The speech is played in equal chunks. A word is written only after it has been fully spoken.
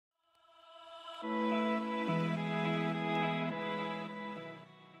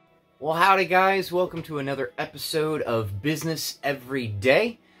Well, howdy guys, welcome to another episode of Business Every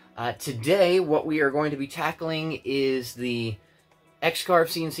Day. Today, what we are going to be tackling is the Xcarve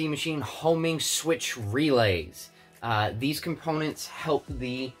CNC machine homing switch relays. These components help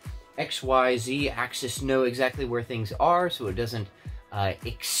the XYZ axis know exactly where things are so it doesn't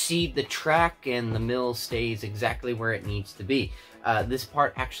exceed the track and the mill stays exactly where it needs to be. This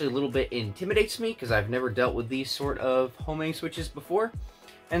part actually a little bit intimidates me because I've never dealt with these sort of homing switches before.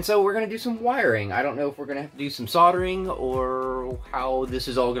 And so we're going to do some wiring. I don't know if we're going to have to do some soldering or how this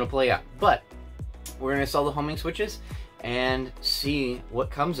is all going to play out. But we're going to install the homing switches and see what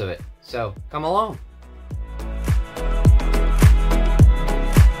comes of it. So come along.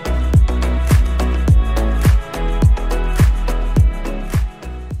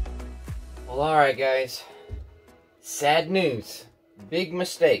 Well, alright guys. Sad news. Big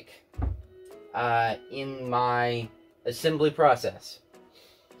mistake in my assembly process.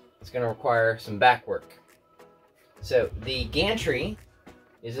 It's going to require some back work. So the gantry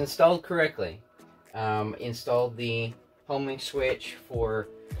is installed correctly. Installed the homing switch for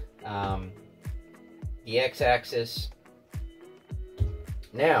the x-axis.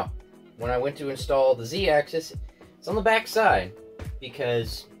 Now, when I went to install the z-axis, it's on the back side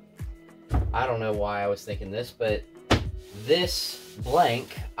because I don't know why I was thinking this, but this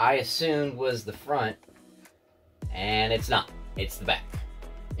blank I assumed was the front, and it's not. It's the back.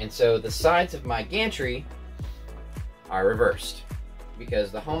 And so the sides of my gantry are reversed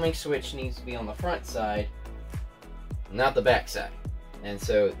because the homing switch needs to be on the front side, not the back side. And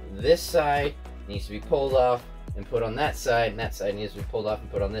so this side needs to be pulled off and put on that side, and that side needs to be pulled off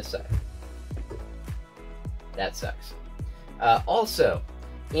and put on this side. That sucks. Also,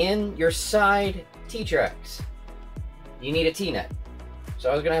 in your side T-tracks, you need a T-nut.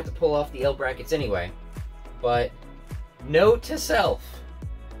 So I was going to have to pull off the L brackets anyway. But note to self,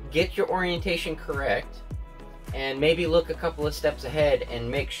 get your orientation correct, and maybe look a couple of steps ahead and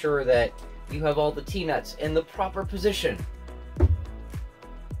make sure that you have all the T-nuts in the proper position.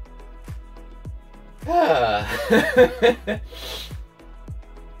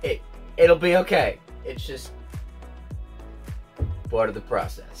 It'll be okay. It's just part of the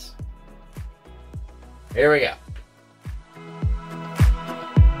process. Here we go.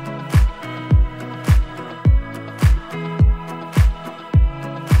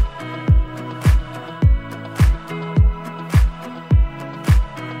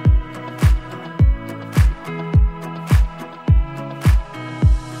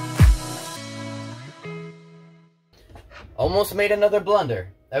 Almost made another blunder.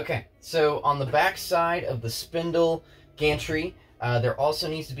 Okay, so on the back side of the spindle gantry, there also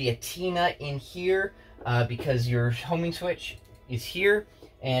needs to be a T-nut in here because your homing switch is here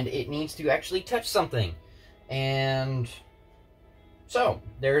and it needs to actually touch something. And so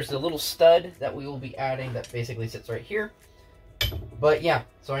there's a little stud that we will be adding that basically sits right here. But yeah,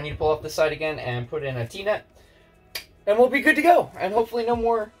 so I need to pull off this side again and put in a T-nut, and we'll be good to go. And hopefully no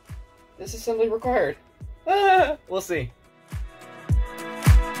more disassembly required. We'll see.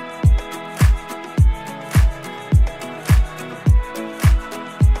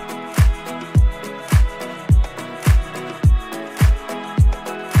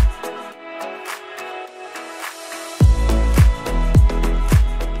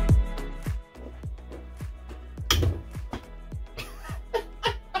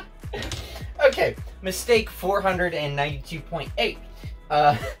 Okay, mistake 492.8.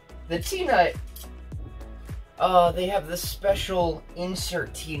 The T-nut, they have this special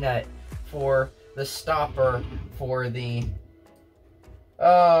insert T-nut for the stopper for the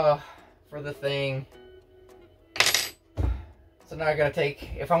thing. So now I gotta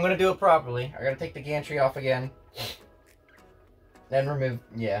take, if I'm gonna do it properly, I gotta take the gantry off again. Then remove,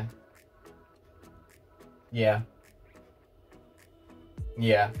 yeah.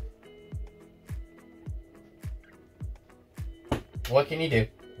 What can you do?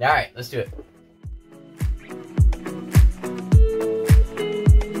 Alright, let's do it.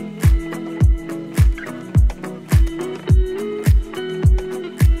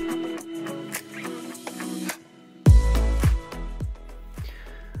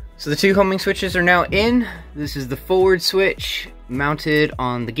 So the two homing switches are now in. This is the forward switch mounted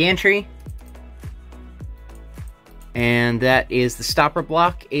on the gantry. And that is the stopper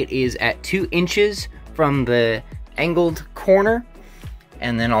block. It is at 2 inches from the angled corner.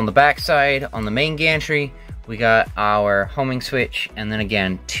 And then on the back side, on the main gantry, we got our homing switch, and then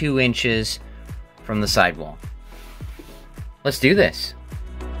again, 2 inches from the sidewall. Let's do this.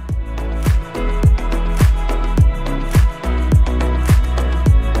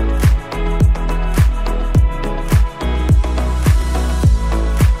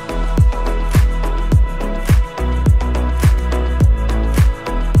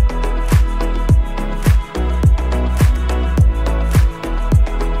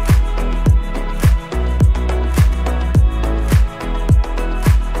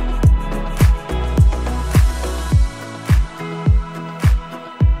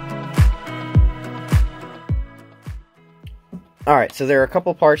 Alright, so there are a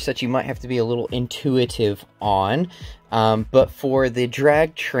couple parts that you might have to be a little intuitive on, but for the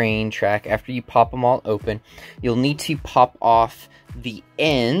drag train track, after you pop them all open, you'll need to pop off the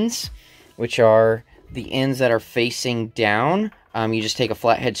ends, which are the ends that are facing down. You just take a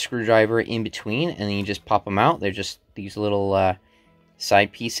flathead screwdriver in between, and then you just pop them out. They're just these little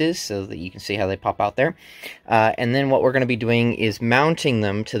side pieces, so that you can see how they pop out there. And then what we're going to be doing is mounting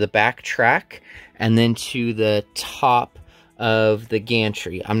them to the back track, and then to the top of the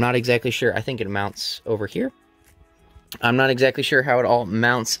gantry. I'm not exactly sure. I think it mounts over here. I'm not exactly sure how it all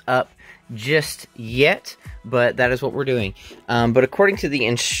mounts up just yet, but that is what we're doing. But according to the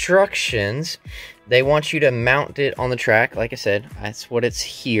instructions, they want you to mount it on the track. Like I said, that's what it's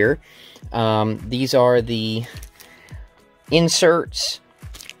here. These are the inserts,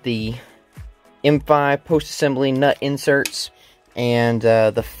 the M5 post-assembly nut inserts, and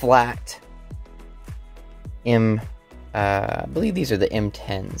the flat I believe these are the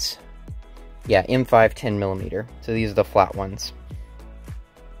M10s. Yeah, M5 10mm. So these are the flat ones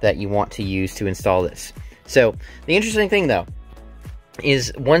that you want to use to install this. So the interesting thing though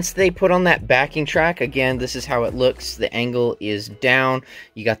is once they put on that backing track, again, this is how it looks. The angle is down.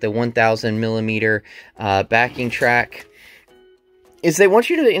 You got the 1000mm backing track. Is they want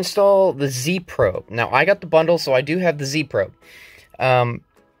you to install the Z probe. Now I got the bundle, so I do have the Z probe.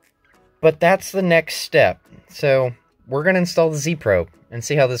 But that's the next step. So we're going to install the Z probe and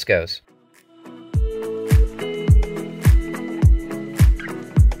see how this goes.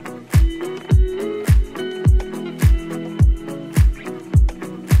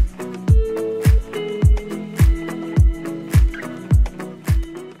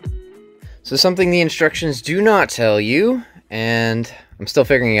 So something the instructions do not tell you, and I'm still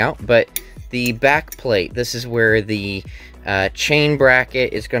figuring out, but the back plate, this is where the chain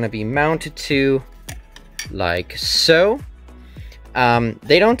bracket is going to be mounted to, like so.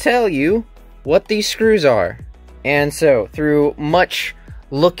 They don't tell you what these screws are, and so through much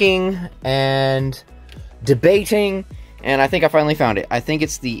looking and debating, and I think I finally found it. I think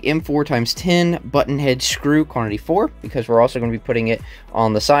it's the M4 x 10 button head screw quantity 4, because we're also going to be putting it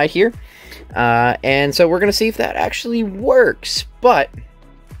on the side here. And so we're going to see if that actually works, but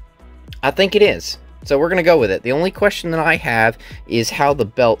I think it is. So we're going to go with it. The only question that I have is how the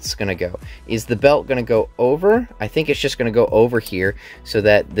belt's going to go. Is the belt going to go over? I think it's just going to go over here so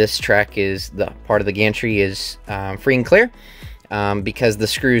that this track is, the part of the gantry is free and clear, because the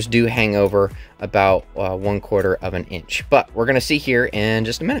screws do hang over about 1/4 of an inch. But we're going to see here in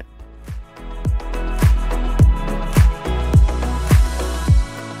just a minute.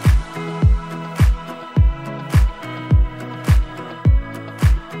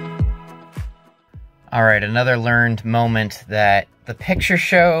 Alright, another learned moment that the pictures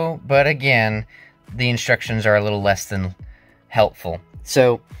show, but again, the instructions are a little less than helpful.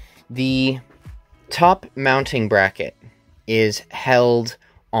 So, the top mounting bracket is held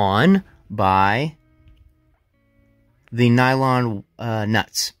on by the nylon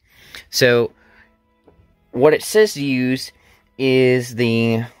nuts. So, what it says to use is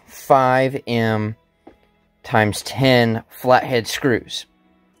the 5M x 10 flathead screws.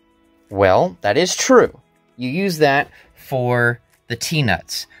 Well, that is true. You use that for the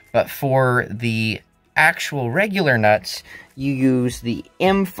T-nuts, but for the actual regular nuts, you use the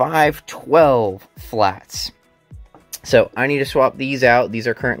M5 12 flats. So I need to swap these out. These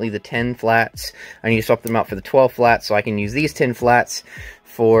are currently the 10 flats. I need to swap them out for the 12 flats so I can use these 10 flats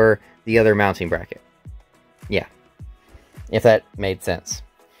for the other mounting bracket. Yeah, if that made sense.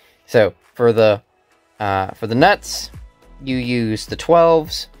 So for the nuts, you use the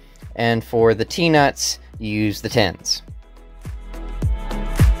 12s. And for the T-nuts, you use the 10s.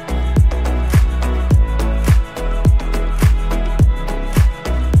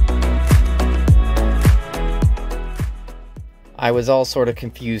 I was all sort of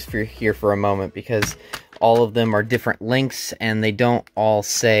confused here for a moment because all of them are different lengths and they don't all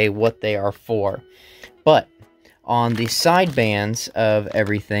say what they are for. But on the side bands of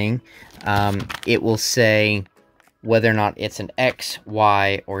everything, it will say whether or not it's an X,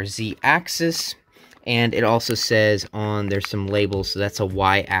 Y, or Z axis. And it also says there's some labels, so that's a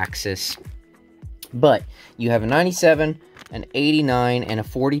Y axis. But you have a 97, an 89, and a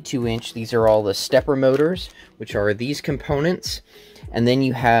 42 inch. These are all the stepper motors, which are these components. And then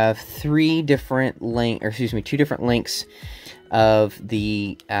you have two different lengths of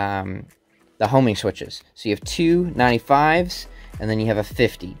the homing switches. So you have two 95s, and then you have a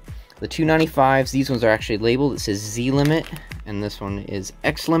 50. The 295s, these ones are actually labeled. It says Z limit, and this one is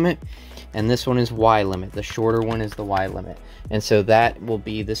X limit, and this one is Y limit. The shorter one is the Y limit. And so this will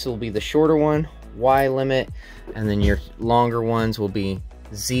be the shorter one, Y limit, and then your longer ones will be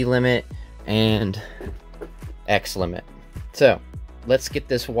Z limit and X limit. So let's get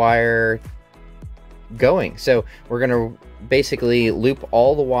this wire going. So we're gonna basically loop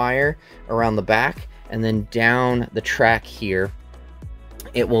all the wire around the back and then down the track here.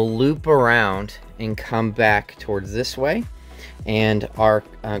 It will loop around and come back towards this way, and our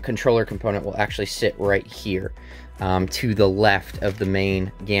controller component will actually sit right here to the left of the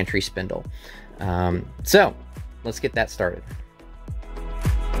main gantry spindle. So let's get that started.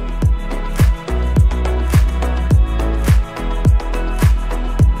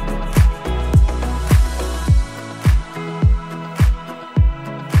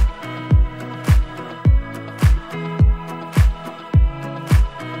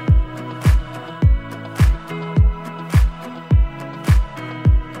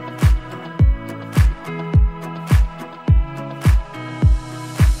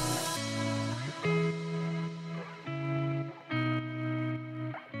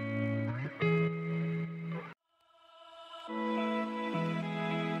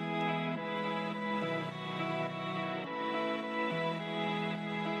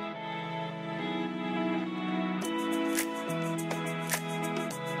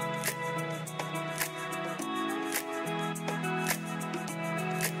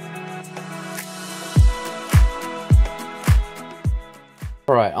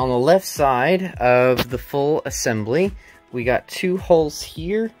 Alright, on the left side of the full assembly, we got 2 holes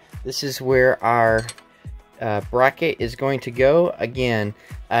here. This is where our bracket is going to go. Again,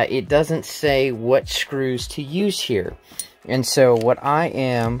 it doesn't say what screws to use here. And so what I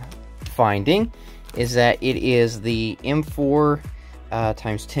am finding is that it is the M4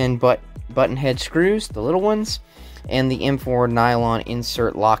 times 10 button head screws, the little ones, and the M4 nylon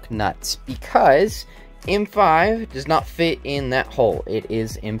insert lock nuts, because M5 does not fit in that hole. It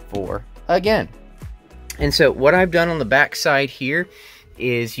is M4 again. And so what I've done on the back side here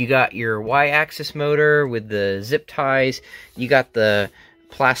is you got your Y-axis motor with the zip ties. You got the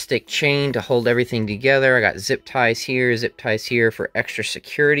plastic chain to hold everything together. I got zip ties here for extra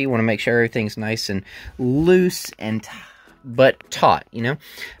security. Want to make sure everything's nice and loose and but taut, you know.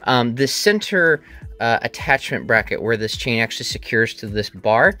 The center attachment bracket where this chain actually secures to this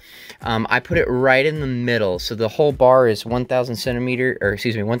bar, I put it right in the middle. So the whole bar is 1,000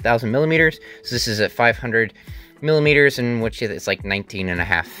 millimeters. So this is at 500 millimeters, and which it's like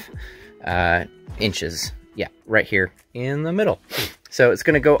 19.5 inches. Yeah, right here in the middle. So it's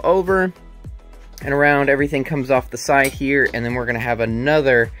going to go over and around. Everything comes off the side here, and then we're going to have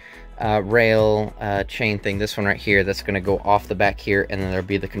another rail chain thing, this one right here, that's going to go off the back here, and then there'll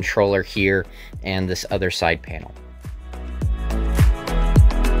be the controller here and this other side panel.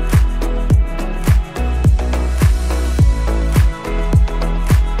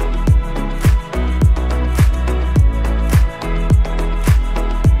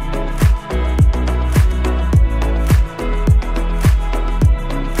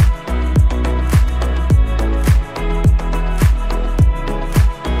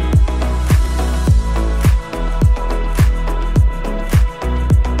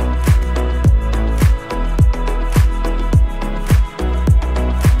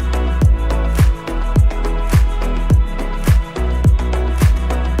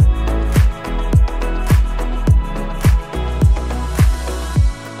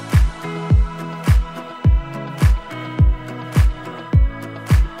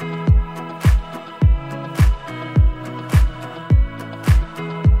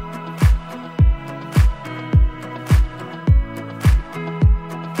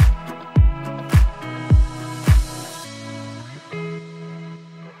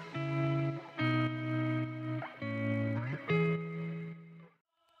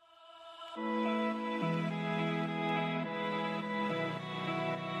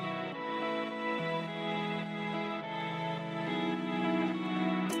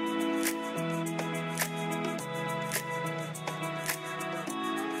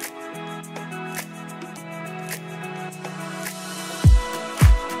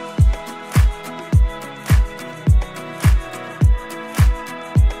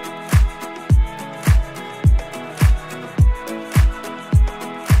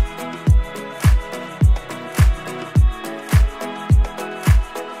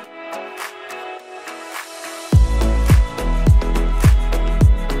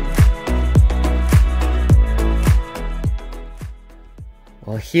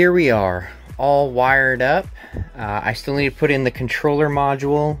 Well, here we are, all wired up. I still need to put in the controller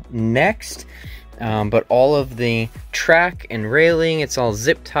module next, but all of the track and railing, it's all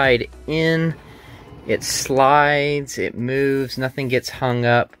zip tied in. It slides, it moves, nothing gets hung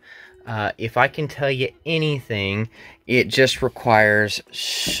up. If I can tell you anything, it just requires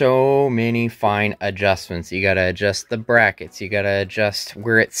so many fine adjustments. You gotta adjust the brackets, you gotta adjust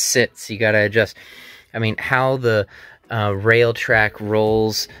where it sits, you gotta adjust, I mean, how the rail track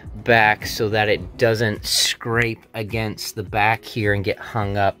rolls back so that it doesn't scrape against the back here and get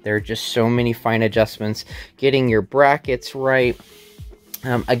hung up. There are just so many fine adjustments. Getting your brackets right.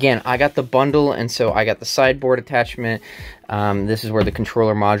 Again, I got the bundle, and so I got the sideboard attachment. This is where the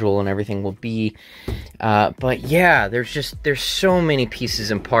controller module and everything will be. But yeah, there's so many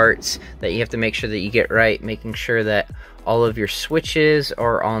pieces and parts that you have to make sure that you get right, making sure that all of your switches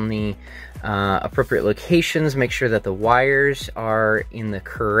are on the appropriate locations, make sure that the wires are in the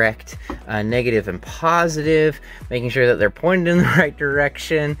correct negative and positive, making sure that they're pointed in the right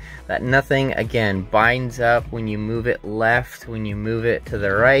direction, that nothing, again, binds up when you move it left, when you move it to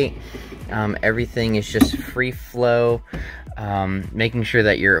the right. Everything is just free flow, making sure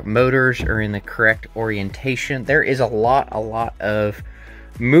that your motors are in the correct orientation. There is a lot of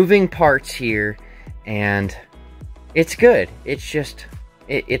moving parts here, and it's good. It's just,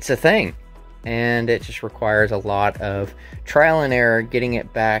 it's a thing. And it just requires a lot of trial and error, getting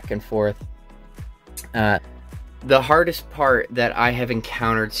it back and forth. The hardest part that I have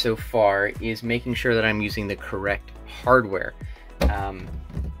encountered so far is making sure that I'm using the correct hardware.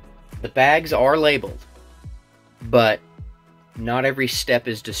 The bags are labeled, but not every step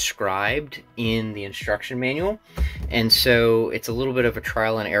is described in the instruction manual, and so it's a little bit of a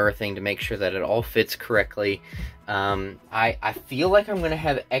trial and error thing to make sure that it all fits correctly. I feel like I'm going to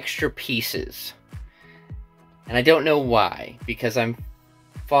have extra pieces, and I don't know why, because I'm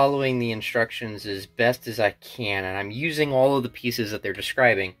following the instructions as best as I can, and I'm using all of the pieces that they're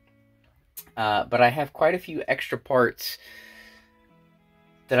describing, but I have quite a few extra parts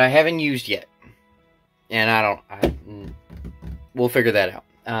that I haven't used yet, and we'll figure that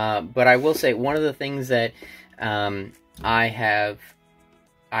out. But I will say, one of the things that I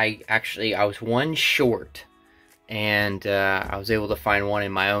was one short, and I was able to find one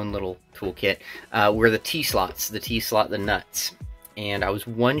in my own little toolkit, were the T-slots, the nuts. And I was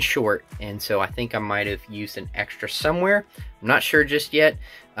one short, and so I think I might have used an extra somewhere. I'm not sure just yet.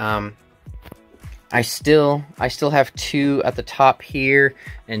 I still have 2 at the top here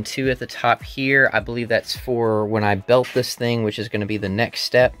and 2 at the top here. I believe that's for when I belt this thing, which is going to be the next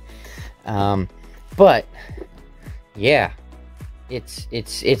step. But yeah,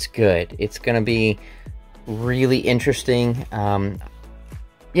 it's good. It's going to be really interesting.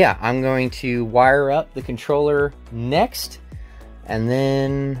 Yeah, I'm going to wire up the controller next, and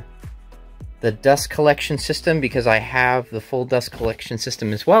then the dust collection system, because I have the full dust collection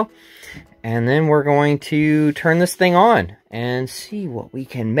system as well. And then we're going to turn this thing on and see what we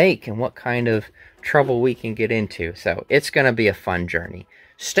can make and what kind of trouble we can get into. So it's going to be a fun journey.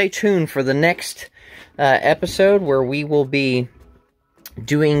 Stay tuned for the next episode, where we will be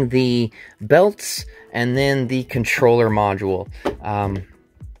doing the belts and then the controller module.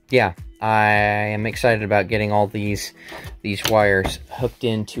 Yeah, I am excited about getting all these wires hooked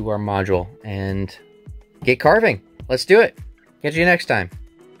into our module and get carving. Let's do it. Catch you next time.